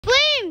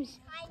Flames.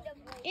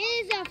 It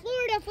is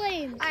Florida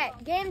Flames. All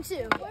right, game 2.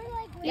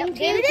 Game We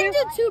didn't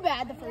do too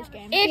bad the first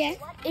game.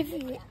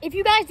 If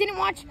you guys didn't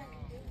watch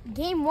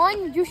game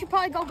 1, you should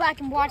probably go back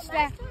and watch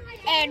that.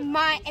 And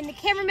the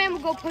cameraman will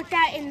go put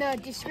that in the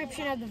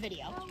description of the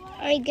video.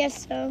 I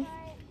guess so.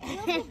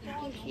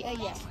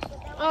 Yes.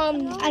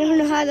 I don't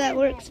know how that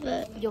works,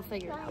 but You'll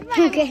figure it out.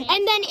 okay.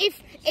 And then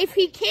if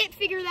he can't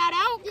figure that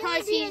out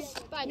because he's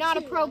not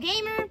a pro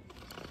gamer,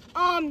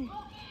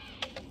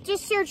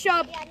 just search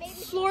up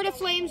Florida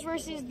Flames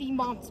versus the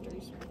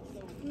Monsters.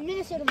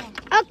 Minnesota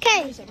Monsters.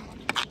 Okay.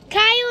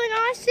 Kyle and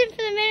Austin for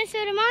the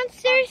Minnesota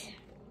Monsters.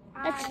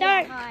 Let's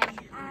start.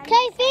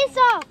 Okay, face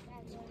off.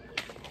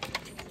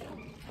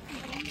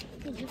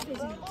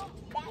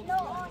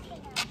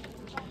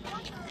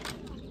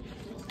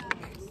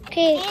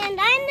 Okay. And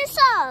I'm the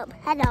sub.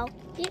 Hello.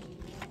 Yep.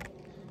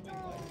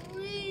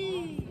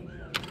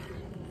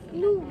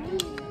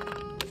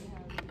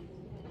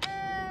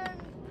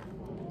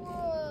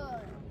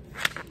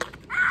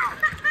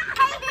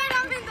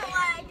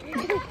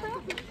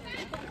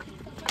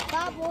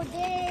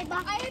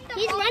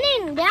 He's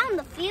running down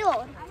the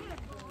field.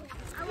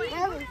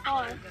 Really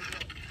far.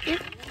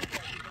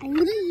 I'm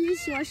gonna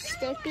use your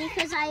stick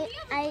because I'm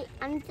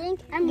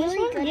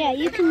really good. Yeah,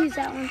 you can use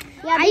that one.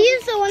 Yeah, I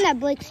use the one that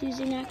Blake's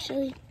using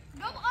actually.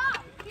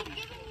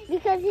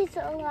 because he's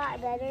a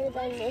lot better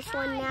than this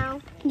one now.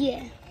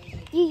 Yeah.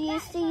 You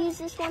used to use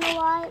this one a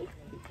lot,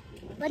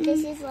 but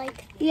this is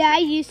like. Yeah, I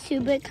used to,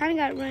 but it kind of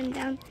got run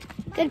down.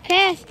 Good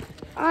pass.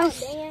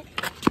 Awesome. Dang it.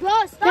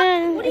 Bro, stop.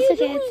 No, What are it's you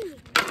okay. doing?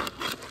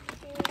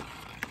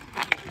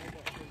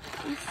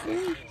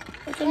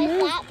 It's a Like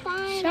move. that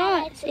fine.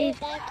 Shot. I threw it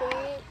back in.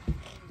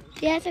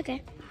 Yeah, it's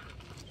okay.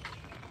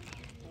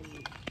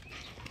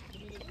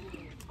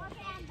 I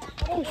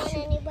didn't want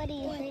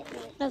anybody to hit me.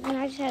 Nothing.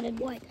 I just had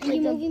a. Are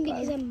you moving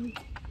because I'm...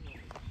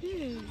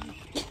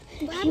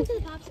 What happened to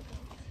the popsicle?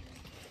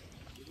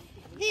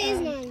 There is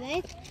none,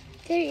 right?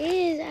 There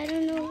is. I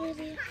don't know where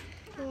they.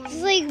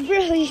 It's like,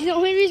 bro, the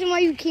only reason why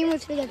you came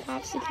was for the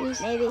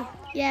popsicles. Maybe.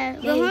 Yeah,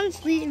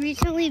 Rohan's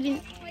recently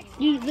been.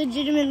 You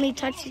legitimately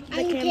touched the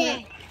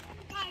camera.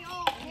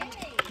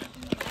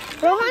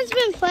 Rohan's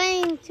been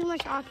playing too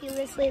much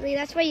Oculus lately.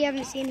 That's why you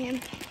haven't seen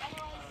him.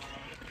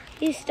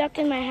 He's stuck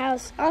in my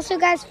house. Also,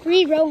 guys,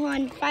 free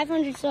Rohan,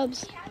 500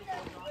 subs.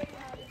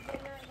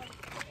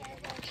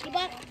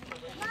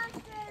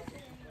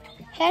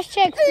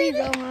 Hashtag free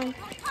Rohan.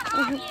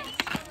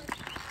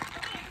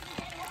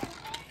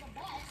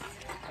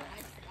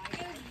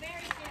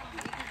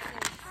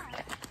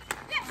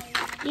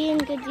 Ian,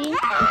 good D.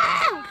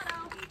 I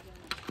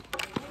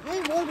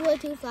think World War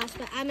II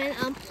flashback. I mean,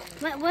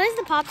 where's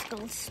the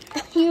popsicles?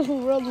 You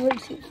World War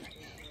II.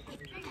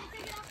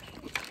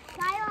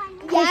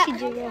 Yes, you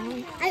do,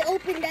 Rohan. I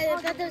opened that.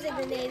 I thought there was a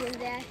grenade in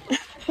there.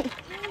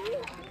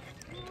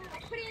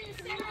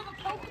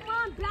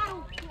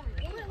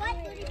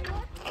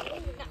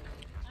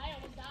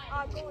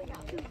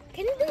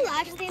 Can you do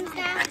live streams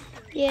now?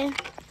 Yeah,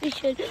 we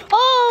should.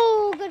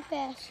 Oh, good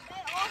pass.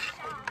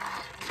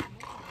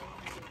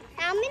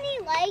 How many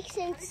likes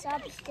and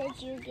subs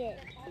did you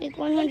get? Like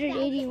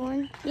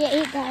 181. Yeah,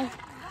 8 guys.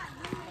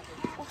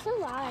 That's a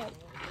lot.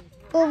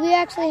 Well, we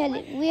have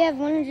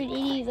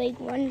 180 like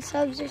 1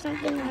 subs or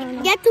something. I don't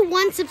know. Get to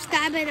 1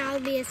 subscriber and I'll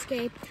be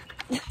escaped.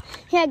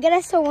 Yeah, get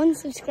us to 1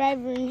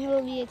 subscriber and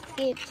he'll be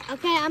escaped.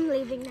 Okay, I'm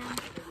leaving now.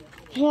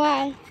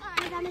 Why?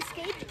 Because I'm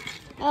escaped.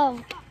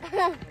 Oh,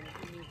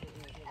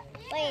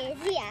 Wait,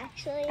 is he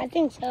actually? I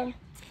think so.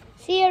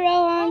 See ya,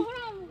 Rohan.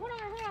 Hold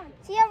on.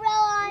 See you,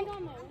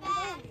 Rowan.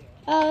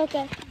 Oh,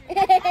 okay.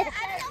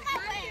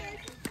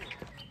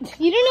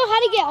 You don't know how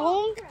to get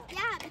home?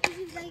 Yeah, because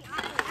he's like,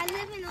 I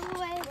live in all the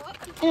way.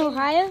 In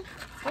Ohio?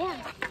 Yeah.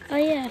 Oh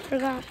yeah, I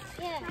forgot.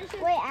 Yeah.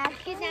 Wait, Ash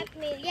kidnapped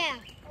me. Yeah.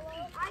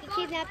 He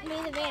kidnapped me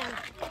in the van.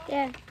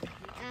 Yeah,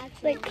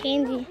 Actually. like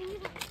candy.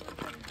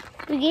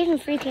 We gave him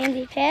free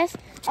candy. Pass.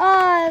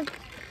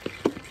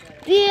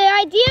 The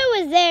idea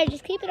was there.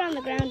 Just keep it on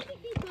the ground.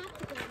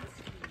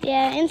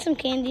 Yeah, and some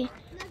candy.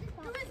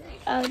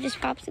 Oh, just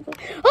popsicle.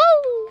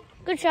 Oh,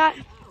 good shot.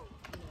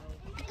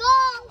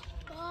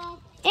 Goal!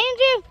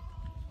 Andrew.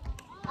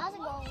 How's it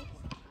going?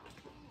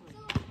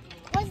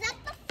 Was that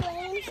the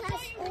Flames that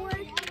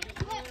scored?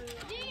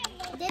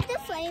 Did the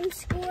Flames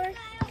score?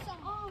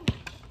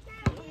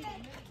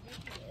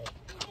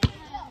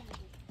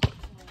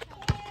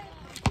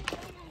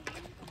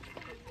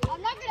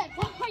 I'm not gonna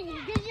call you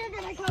because you're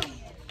gonna come.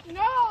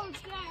 No,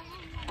 it's not.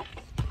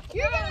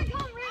 You're gonna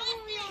come right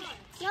when we are.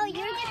 No,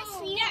 you're gonna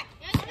see.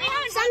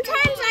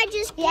 Sometimes I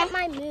just get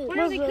my mood.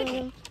 Where are they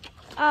cooking?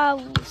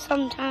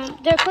 Sometime.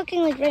 They're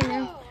cooking like right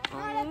now.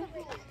 I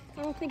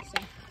don't think so.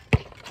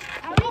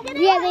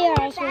 Yeah, they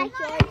are actually.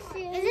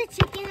 Is it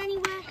chicken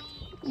anywhere?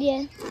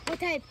 Yeah. What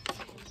type?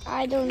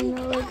 I don't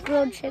know, like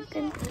grilled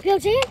chicken.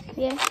 Grilled chicken?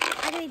 Yeah.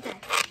 I can eat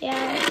that.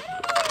 Yeah.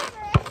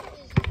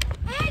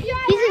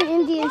 He's an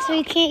Indian, so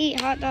he can't eat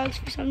hot dogs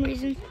for some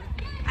reason.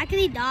 I can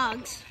eat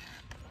dogs.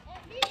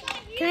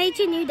 Can I eat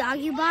your new dog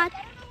you bought?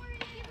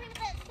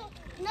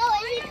 No,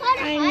 is he called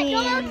a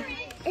hot dog?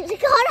 Is it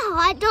called a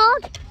hot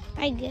dog?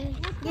 I guess.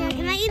 Yeah,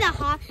 can I eat a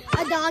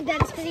dog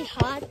that is pretty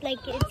hot? Like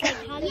it's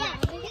like hot. Yeah.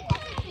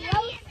 Yeah,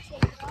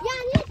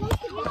 I need to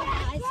post the dog,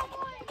 guys.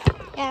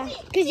 Yeah.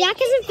 Because Jack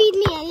hasn't feed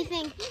me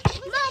anything.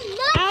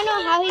 I don't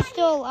know how he's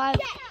still alive.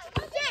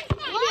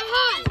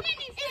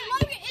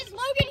 Is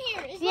Logan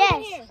here? Is Yes.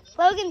 Logan here?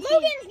 Logan's here.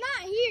 Logan's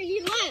not here.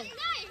 He left.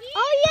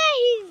 Oh yeah,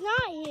 he's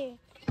not here.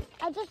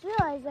 I just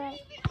realized that.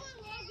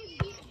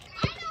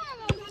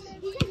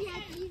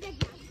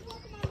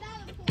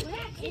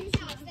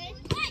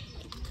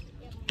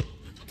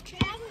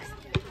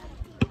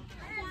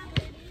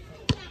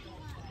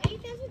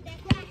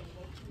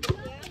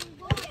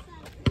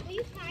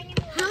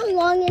 How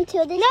long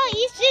until this? No,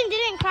 Easton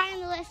didn't cry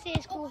in the last day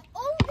of school.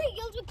 All the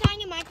girls were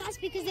crying in my class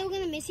because they were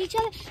gonna miss each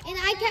other, and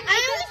I kept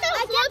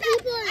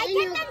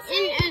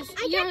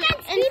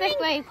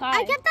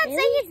on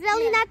saying it's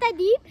really not that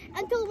deep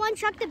until one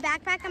chucked a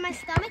backpack on my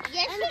stomach.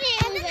 And all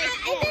of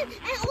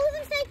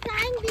them started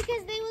crying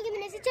because they were gonna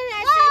miss each other.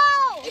 I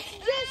said it's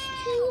just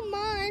 2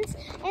 months,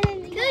 and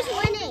then Who's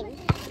winning?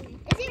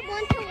 Is it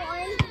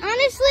 1-1?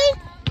 Honestly,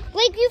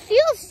 like you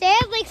feel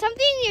sad, like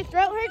something in your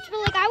throat hurts, but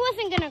like I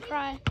wasn't gonna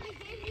cry.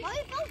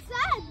 I felt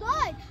sad,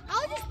 but I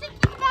was just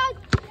thinking about.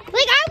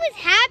 Like I was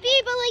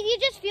happy, but like you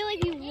just feel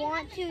like you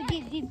want to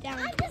deep down.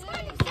 I'm just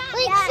kind of sad.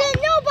 Like so,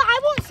 no, but I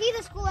won't see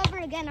the school ever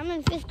again. I'm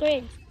in 5th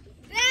grade.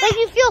 Like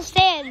you feel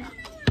sad.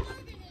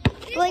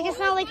 But, like it's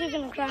not like you're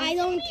gonna cry. I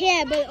don't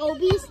care, but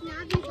Obi's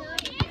not.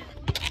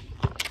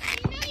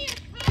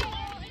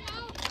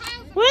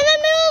 We're in the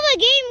middle of a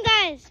game,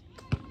 guys.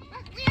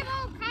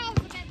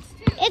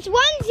 It's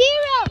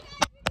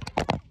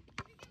 1-0.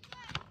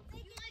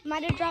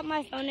 Might have dropped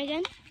my phone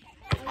again.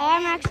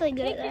 I'm actually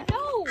good at that.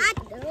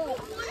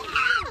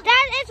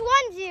 Dad, it's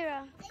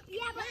 1-0.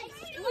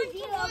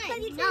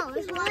 No,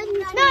 it's 1.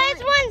 No,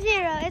 it's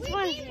 1-0. It's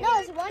 1-0. No,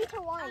 it's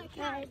 1-1.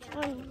 No, it's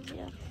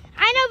 1-0.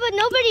 I know, but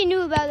nobody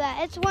knew about that.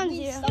 It's 1-0.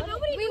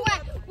 We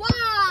went 1,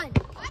 2.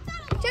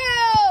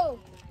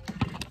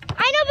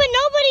 I know, but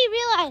nobody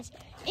realized.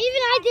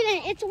 Even I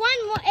didn't. It's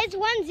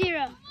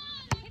 1-0.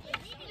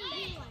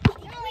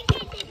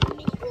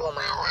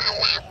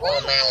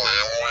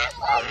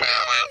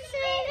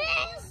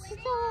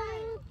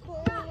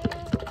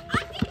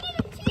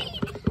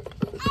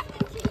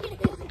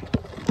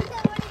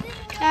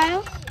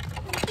 Kyle?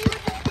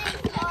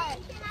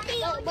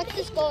 What's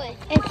the score?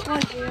 It's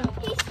 1-0.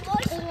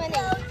 Who's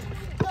winning?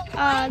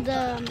 The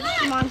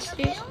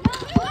monsters.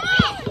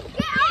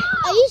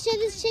 Are you sure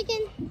this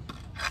chicken?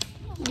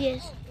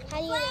 Yes. How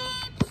do you know?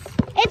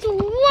 It's 1.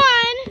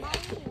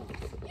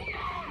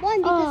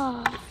 1 because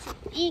Oh,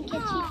 you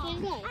can cheat for you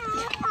guys.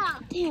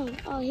 damn.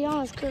 Oh, he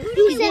almost cooked.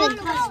 Who said it?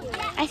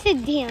 I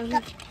said damn.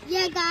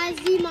 Yeah, guys,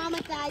 the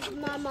mama guys,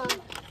 mama.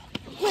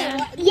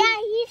 Yeah. Yeah,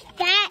 he's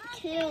fat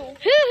too. We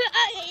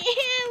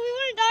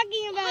weren't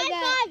talking about High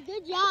that. five,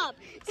 good job.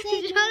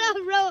 Say Shut up,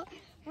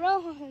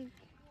 Rohan.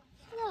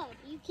 look,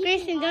 you keep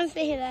Grayson, don't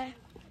say that.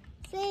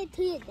 say it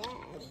to your dad.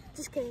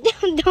 Just kidding.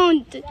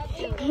 Don't.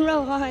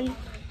 Rohan.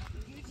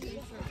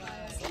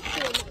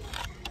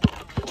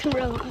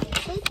 Rohan.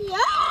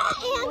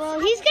 Well,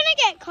 he's gonna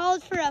get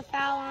called for a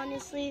foul,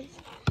 honestly.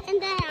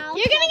 And then I'll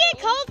You're gonna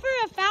get called for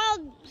a foul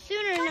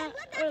sooner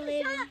or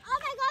later. Oh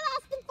my God,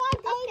 Austin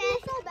 5 days. Okay.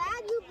 You're so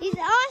bad. He's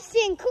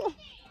Austin. Cool.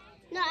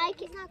 No, I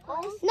can't.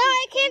 No,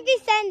 I can't be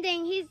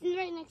sending. He's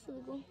right next to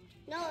the goal.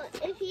 No,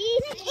 if he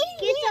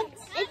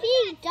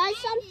does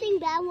something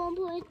bad one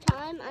more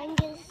time, I'm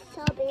gonna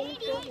sub in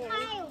for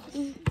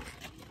him.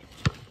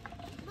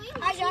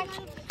 Hi, Jack.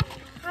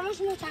 How much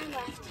more time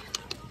left?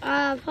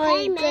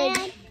 Probably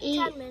Hey,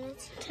 good man.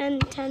 10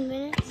 minutes. 10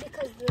 minutes.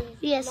 Because the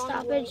Yeah,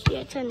 stoppage.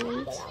 Yeah, 10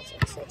 minutes.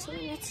 6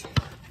 minutes.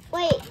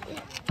 Wait,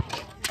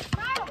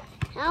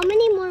 how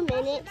many more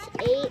minutes?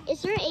 8?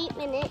 Is there 8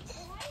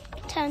 minutes?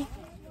 10.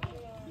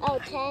 Oh,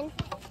 10.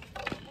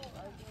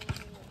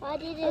 Why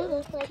did it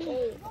look like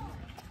 8?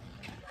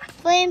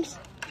 Flames.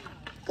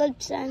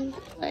 Good send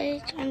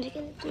play. Trying to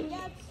get it through.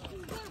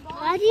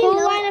 How do you Goal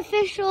know? line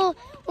official.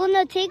 Well,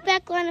 no, take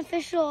back line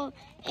official.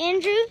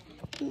 Andrew,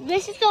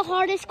 this is the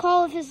hardest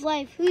call of his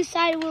life. Whose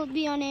side will it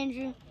be on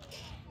Andrew?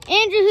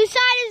 Andrew, whose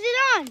side is it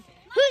on?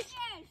 Who's?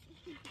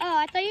 Oh,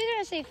 I thought you were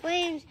gonna say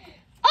Flames.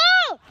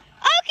 Oh,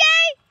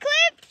 okay,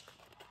 clip.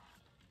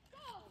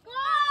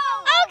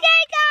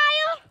 Okay,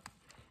 Kyle.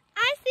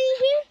 I see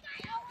you.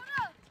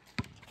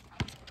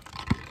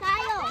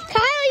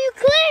 Kyle, you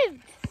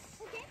clipped.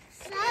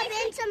 Sub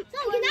in some. No,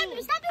 you're not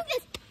gonna stop doing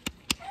this.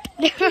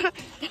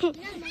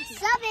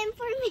 Sub in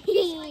for me.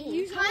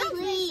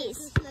 Please.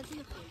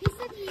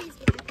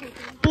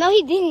 No,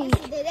 he didn't.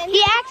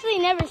 He actually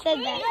never said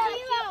that.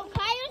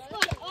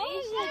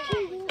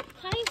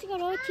 Kyle's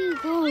got all 2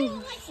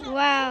 goals.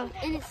 Wow.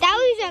 That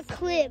was a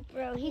clip,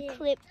 bro. He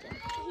clipped him.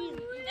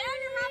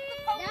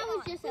 That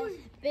was just a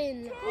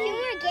spin. 2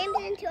 more games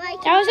until I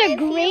can That was a play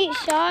with you. great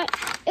shot.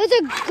 It was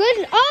a good.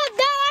 Oh,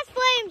 no, that's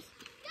Flames.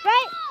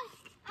 Right?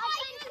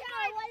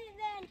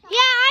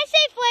 Yeah, I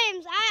say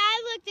Flames. I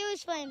looked. It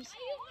was Flames.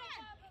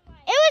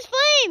 It was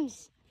Flames.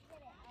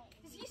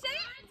 Did he say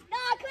it? No,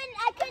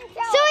 couldn't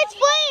tell. So it's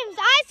Flames.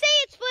 I say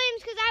it's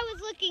Flames because I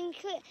was looking.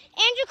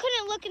 Andrew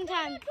couldn't look in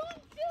time.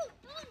 Don't shoot.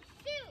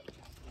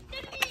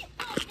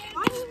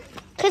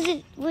 Because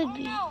it would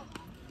be.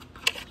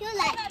 He was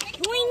like,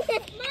 boink.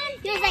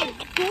 He was like,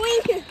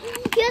 boink.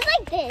 He was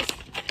like this.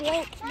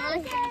 Boink.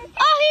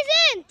 Oh, he's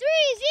in.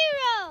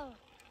 3-0.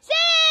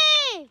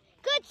 Save.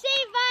 Good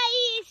save by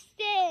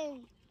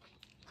Easton.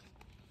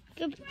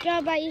 Good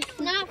job by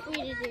Easton. Not 3-0. 8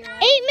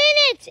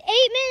 minutes. 8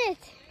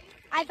 minutes.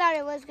 I thought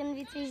it was going to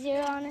be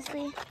 3-0,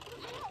 honestly.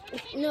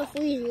 No,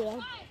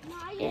 3-0.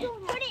 Yeah.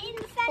 Put it in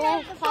the center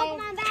of the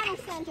Pokemon Battle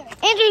Center.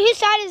 Andrew, whose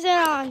side is it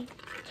on?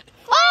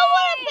 Oh,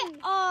 what a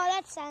oh,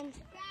 that's send.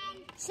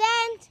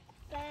 Send.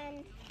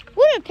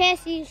 What a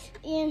pass,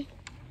 Ian.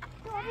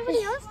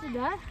 Everybody else did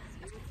that.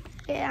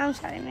 Yeah, I'm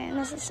sorry, man.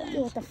 That's a send.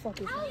 What the fuck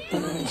is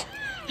that?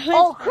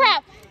 Oh,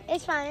 crap.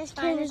 It's fine. It's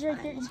fine. It's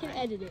right there. It's gonna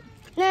edit it.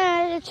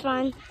 No, it's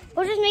fine.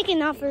 We'll just make it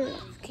not for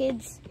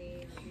kids.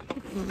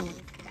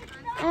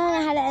 I don't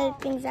know how to edit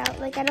things out.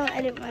 Like, I don't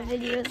edit my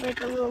videos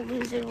like a little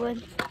loser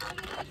would.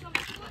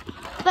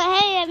 But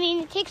hey, I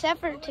mean, it takes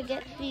effort to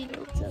get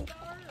videos, so.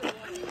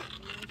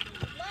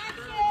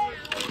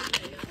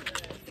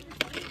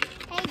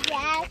 Hey,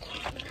 Jack.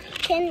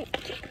 I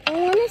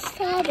want to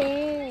stop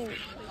in.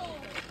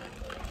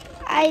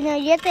 I know,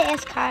 you have to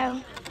ask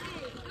Kyle.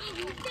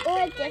 Or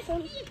a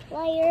different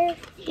player.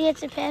 He gets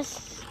to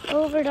pass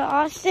over to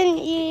Austin.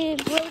 He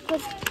broke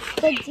with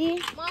good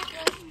D.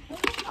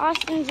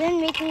 Austin's in,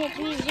 making it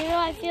 3-0,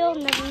 I feel.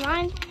 Never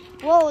mind.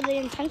 Whoa, the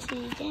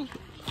intensity, dang.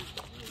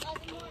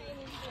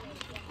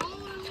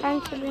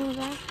 Time to bring it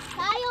back.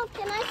 Kyle,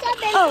 can I stop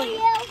in Oh. for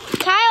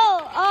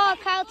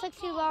you? Kyle took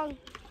too long.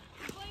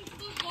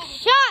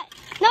 Shot!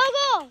 No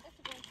goal!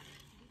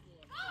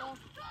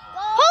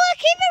 Hold on,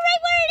 keep it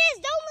right where it is.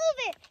 Don't move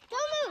it.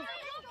 Don't move.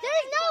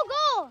 There's no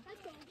goal.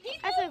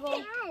 That's a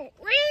goal.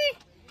 Really?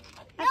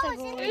 That's a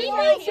goal. It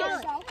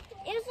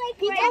was like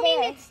right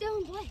there. It's still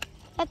in play.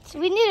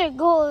 We need a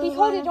goal. He's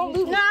holding, don't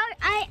lose it.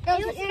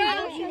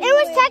 It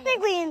was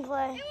technically in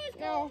play.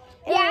 No.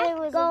 It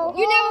was goal.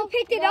 You never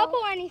picked it up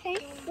or anything.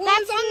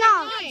 That's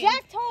enough.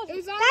 Jack told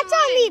you. That's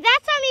on me.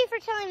 That's on me for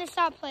telling to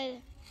stop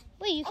playing.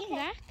 Wait, you came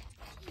back?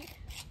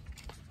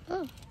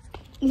 Oh.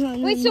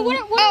 Wait, so what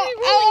are we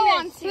ruling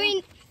on?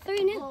 3-0.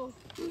 No.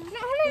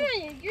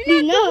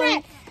 You're not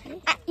correct.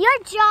 You're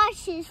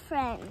Josh's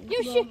friend.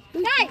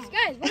 Guys,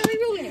 what are we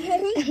ruling?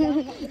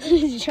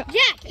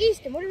 Jack,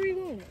 Easton, what are we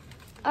ruling?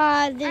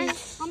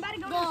 There's I'm about to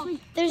go to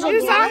sleep. there's a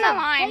Who's goal. on the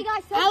line? Hey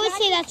guys, I would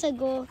say that's a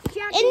goal.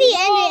 Jack, In the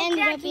end, it ended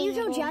up can being you a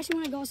tell goal. Jackson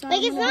when I go outside?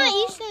 Like, it's not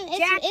Easton. It's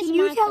Jack, it's can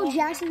you my tell fault.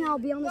 Jackson I'll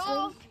be on the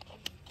sleeve?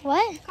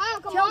 What?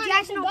 Kyle, tell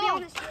Jackson I'll be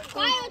on the sleeve.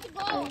 Kyle, it's a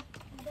goal.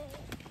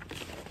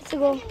 It's a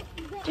goal.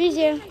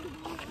 3-0.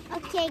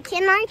 Okay,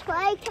 can I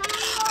play,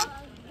 Kyle?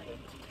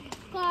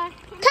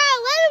 Kyle,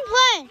 let him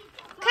play.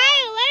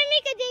 Kyle, let him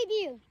make a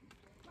debut.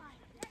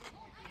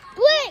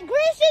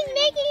 Grayson's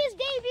making his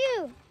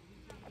debut.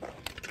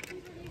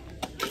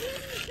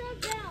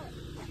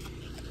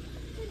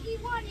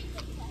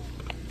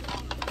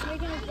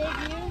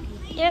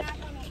 Yep.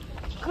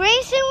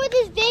 Grayson with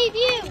his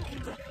debut.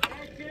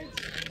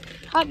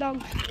 Hot dog.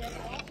 Wait,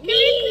 no,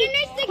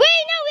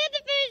 we have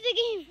to finish the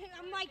game.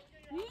 I'm like,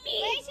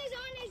 Grayson's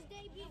on his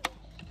debut.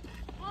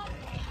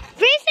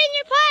 Grayson,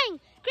 you're playing.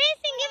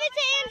 Grayson, give it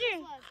to Andrew.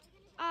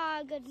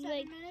 Good. 7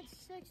 Like minutes,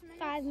 6 minutes.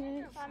 5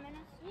 minutes. 5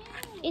 minutes.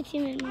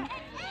 18 minutes.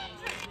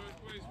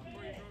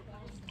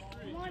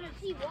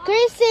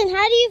 Grayson,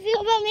 how do you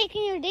feel about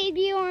making your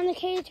debut on the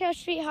KHL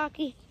Street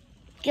Hockey?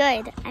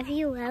 Good. I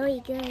feel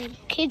really good.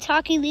 Kids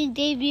Hockey League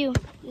debut.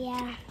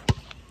 Yeah.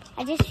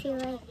 I just feel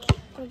like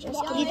we're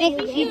just You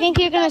think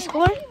you're gonna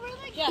score?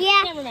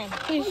 Yeah. Cameraman,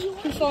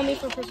 please follow me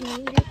for personal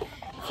interview.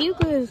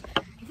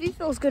 If he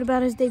feels good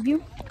about his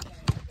debut,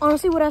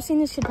 honestly, what I've seen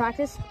this kid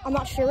practice, I'm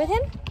not sure with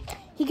him.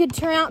 He could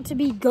turn out to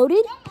be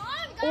goated,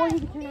 or he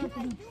could turn out to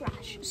be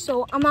trash.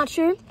 So I'm not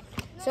sure.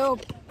 So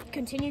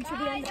continue to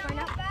the end to find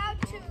out.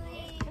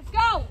 Let's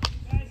go.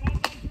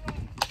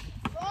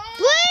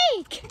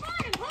 Blake!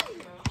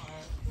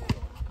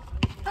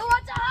 Who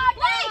wants a hot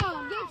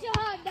dog? Get your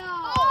hot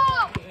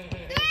dog.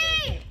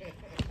 3,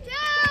 2,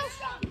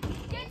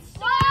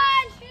 1.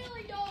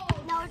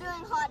 No, we're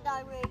doing hot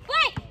dog race.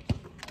 Wait.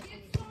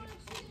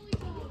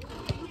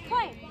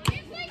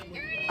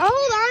 I'll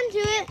hold on to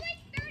it.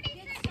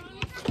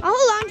 I'll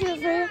hold on to it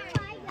for you.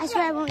 I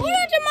swear I won't eat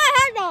it. my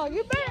hot dog.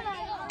 You better not.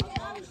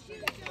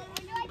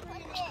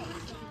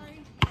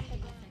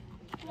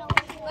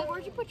 Wait,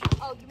 where'd you put your?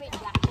 Oh, you made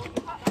that.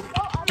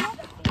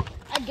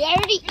 I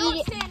already eat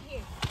it. Stand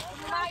here.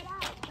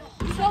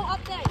 Go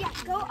up there. Yeah,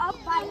 go up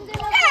by.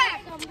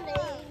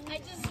 I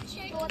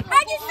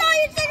just saw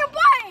you take a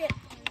bite.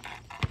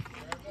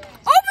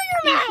 Open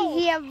your mouth.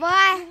 Yeah,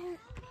 boy.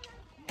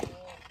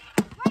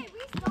 Wait, we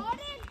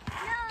started?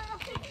 No.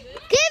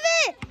 Give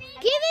it!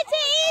 Give it to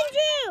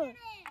Andrew!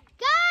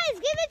 Guys,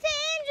 give it to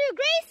Andrew!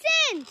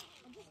 Grayson!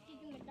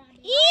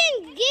 Ian,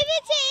 give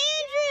it to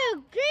Andrew!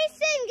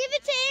 Grayson, give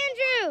it to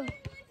Andrew!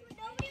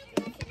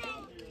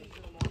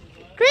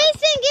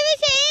 Grayson, give it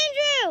to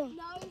Andrew!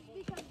 No.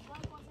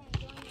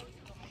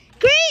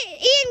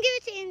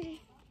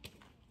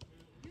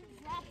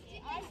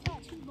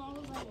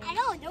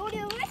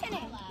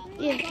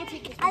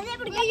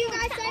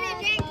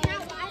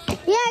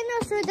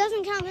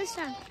 doesn't count this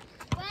time.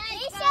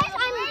 He said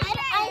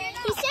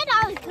he said I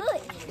was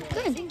good.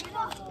 Good.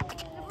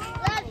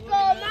 Let's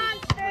go,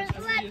 monsters.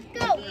 Let's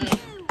go.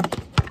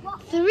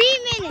 3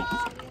 minutes.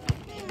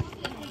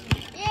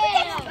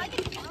 Yeah.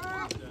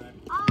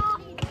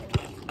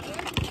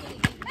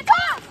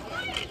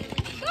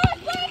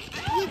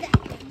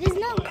 There's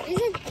no,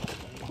 isn't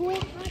cool.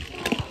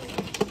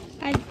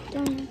 I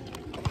don't know.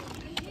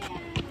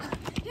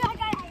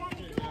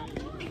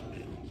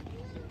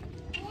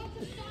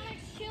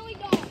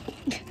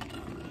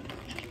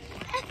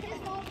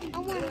 I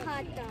want a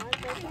hot dog.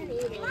 I can't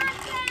eat it.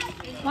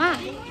 Why?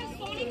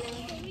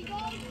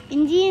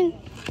 Indian?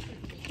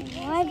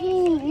 Why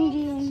being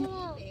Indian?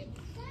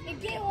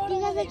 Do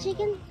you have a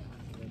chicken?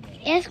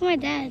 Ask my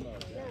dad.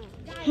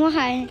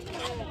 Why?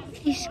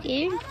 You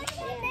scared?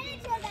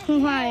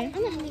 Why?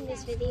 I'm not ending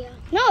this video.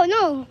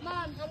 No. Mom,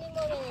 how many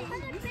more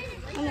minutes?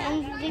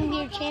 I'm ending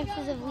your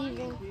chances of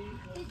leaving.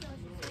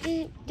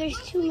 There's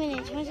 2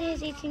 minutes. Once it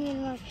is 18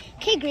 minutes long.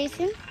 Okay,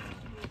 Grayson.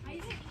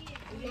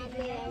 Not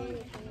good at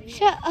anything.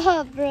 Shut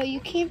up, bro. You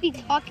can't be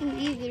talking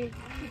either.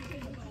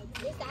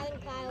 At least I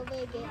didn't cry over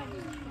a game.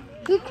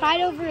 Who cried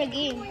over a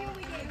game?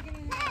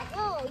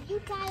 Oh, you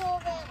cry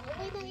over.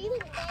 Wait, no, you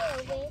didn't cry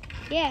over it.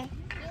 Yeah. You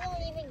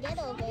don't even get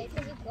over it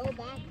because you go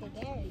back to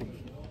Gary.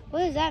 What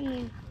does that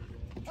mean?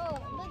 Oh,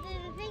 but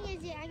the thing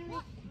is,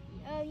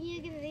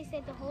 you're gonna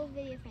reset the whole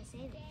video if I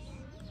say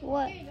this.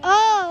 What?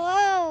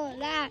 Oh,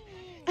 that.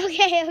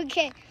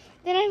 Okay.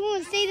 Then I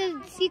won't say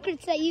the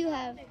secrets that you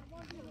have.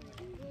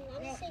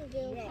 I'm just saying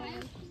girl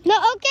time. No,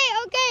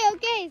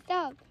 okay,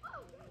 stop.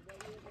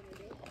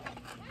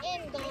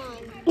 And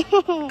gone.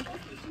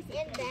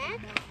 And back.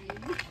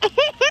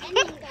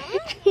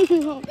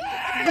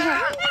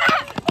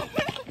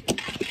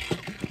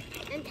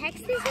 And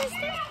text his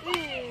sister?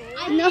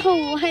 No,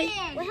 what?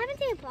 What happened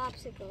to your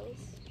popsicles?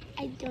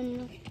 I don't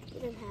know. You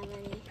don't have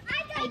any.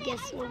 I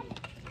guess so.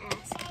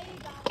 Ask.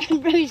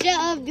 Bro, shut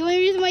up. The only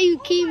reason why you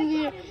came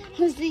here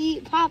was to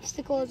eat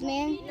popsicles,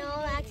 man.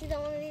 No, actually the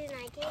only reason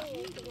I came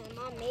here is because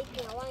my mom made me.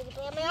 I wanted to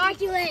play on my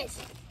Oculus.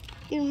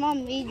 Your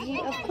mom made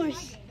you, of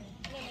course.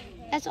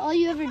 That's all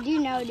you ever do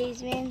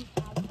nowadays, man.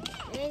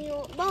 And you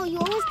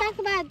always talk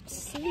about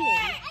semen.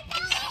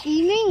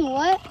 Steaming?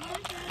 What?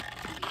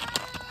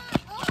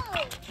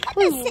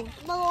 What that,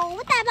 Bo?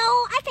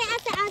 I can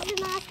answer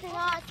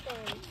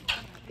Austin.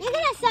 You're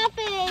gonna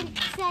suffer in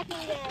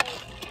second grade.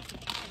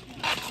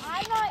 I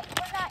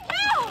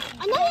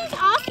know who's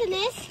Austin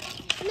is.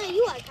 No,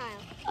 you are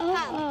Kyle.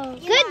 Oh.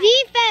 You Good are.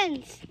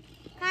 defense.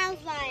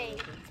 Kyle's lying.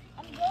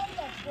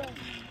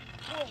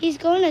 He's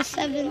going to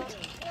 7th. No,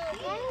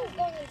 Kyle's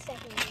going in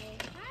second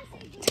grade.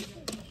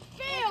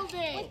 Failed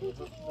it.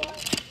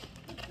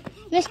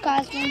 Miss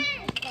Cosman.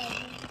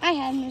 I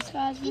have Miss He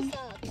Cosman.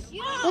 sucks.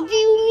 What do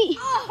you mean?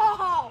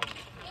 Oh,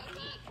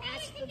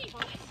 That's the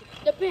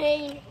popsicle. the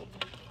pain.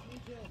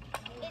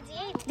 It's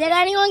it. Did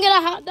anyone get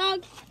a hot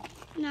dog?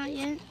 Not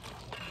yet.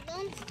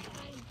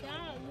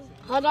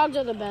 Hot dogs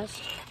are the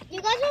best.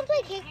 You guys want to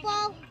play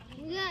kickball?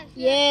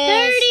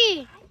 Yes.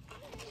 30.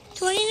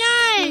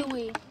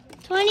 29.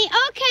 20.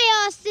 Okay,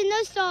 Austin,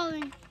 no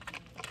stalling.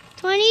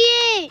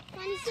 28.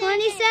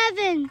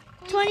 27.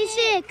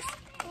 26.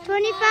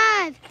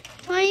 25.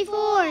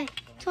 24.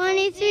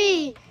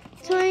 23.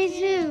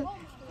 22.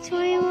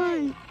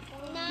 21.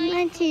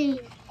 19.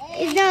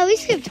 No, we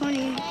skipped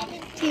 20.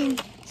 18.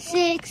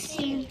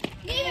 16.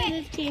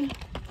 15.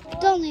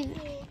 Don't leave it.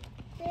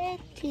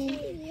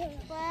 15.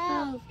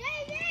 12.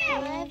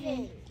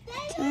 11.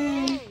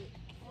 10.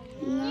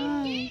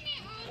 9.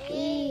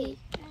 8.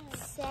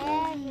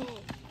 7.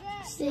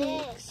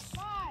 6.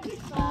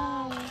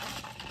 5.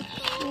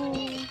 4.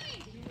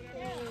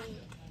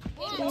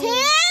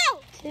 2.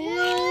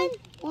 2.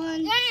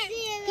 1.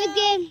 Good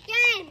game.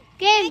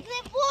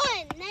 Negative 1.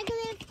 Game.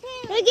 Negative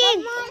 2. Good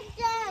game.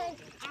 Monsters.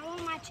 I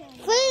want my team.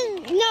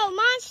 No,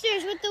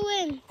 Monsters with the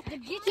win.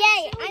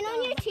 Yay, I'm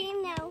on your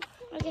team now.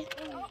 Okay.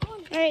 All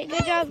right,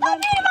 good job,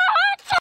 Bob.